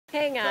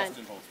Hang on.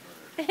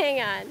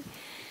 Hang on.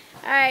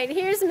 Alright,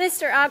 here's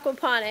Mr.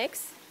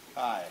 Aquaponics.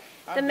 Hi,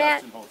 I'm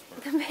Dustin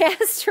Holzberg. The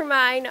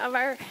mastermind of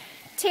our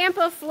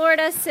Tampa,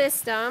 Florida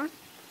system.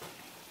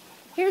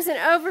 Here's an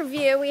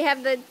overview. We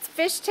have the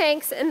fish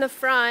tanks in the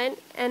front,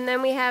 and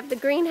then we have the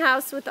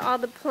greenhouse with all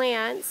the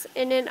plants.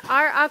 And in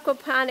our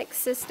aquaponics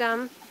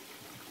system,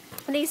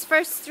 these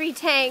first 3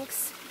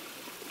 tanks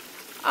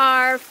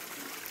are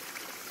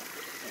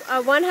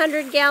a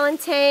 100-gallon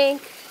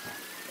tank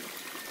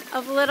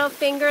of little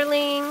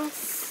fingerlings.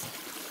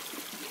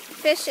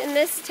 Fish in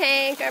this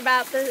tank are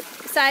about the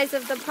size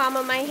of the palm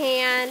of my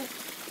hand.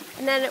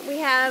 And then we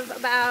have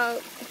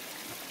about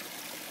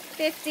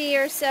 50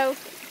 or so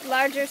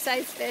larger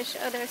size fish.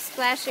 Oh, they're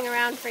splashing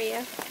around for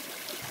you.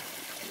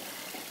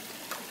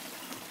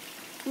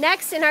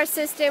 Next in our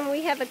system,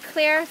 we have a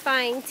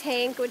clarifying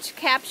tank which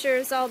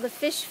captures all the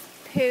fish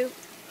poop.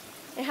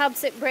 It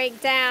helps it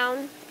break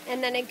down,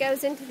 and then it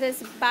goes into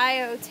this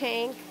bio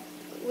tank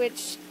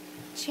which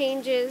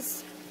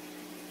changes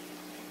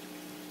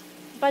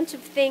a bunch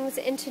of things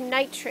into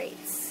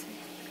nitrates.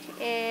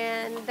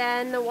 And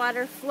then the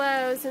water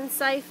flows and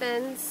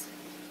siphons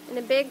in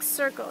a big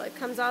circle. It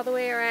comes all the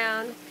way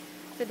around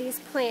for these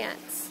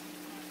plants.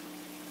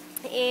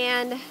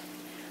 And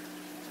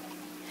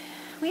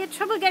we had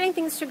trouble getting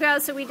things to grow,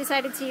 so we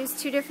decided to use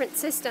 2 different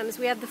systems.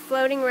 We have the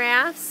floating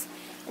rafts,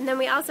 and then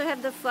we also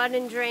have the flood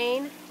and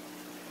drain.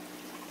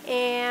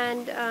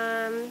 And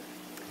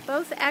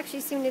both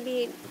actually seem to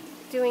be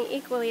doing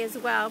equally as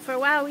well. For a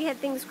while we had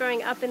things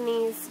growing up in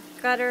these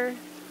gutter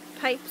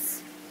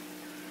pipes.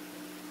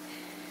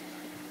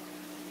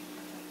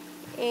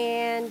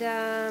 And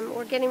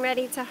we're getting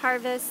ready to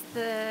harvest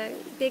the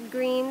big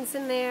greens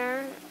in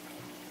there,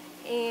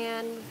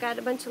 and we've got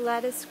a bunch of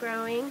lettuce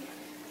growing.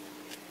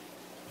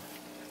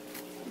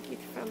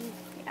 From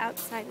the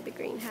outside of the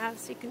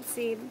greenhouse you can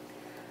see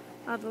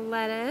all the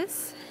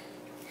lettuce.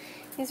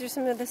 These are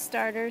some of the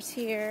starters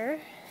here,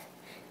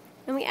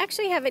 and we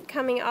actually have it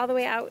coming all the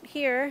way out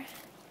here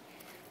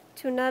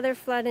to another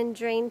flood and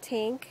drain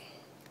tank.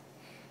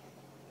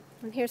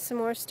 And here's some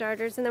more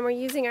starters, and then we're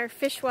using our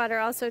fish water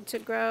also to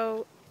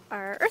grow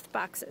our earth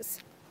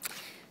boxes.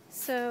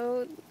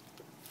 So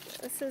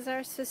this is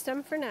our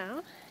system for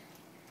now.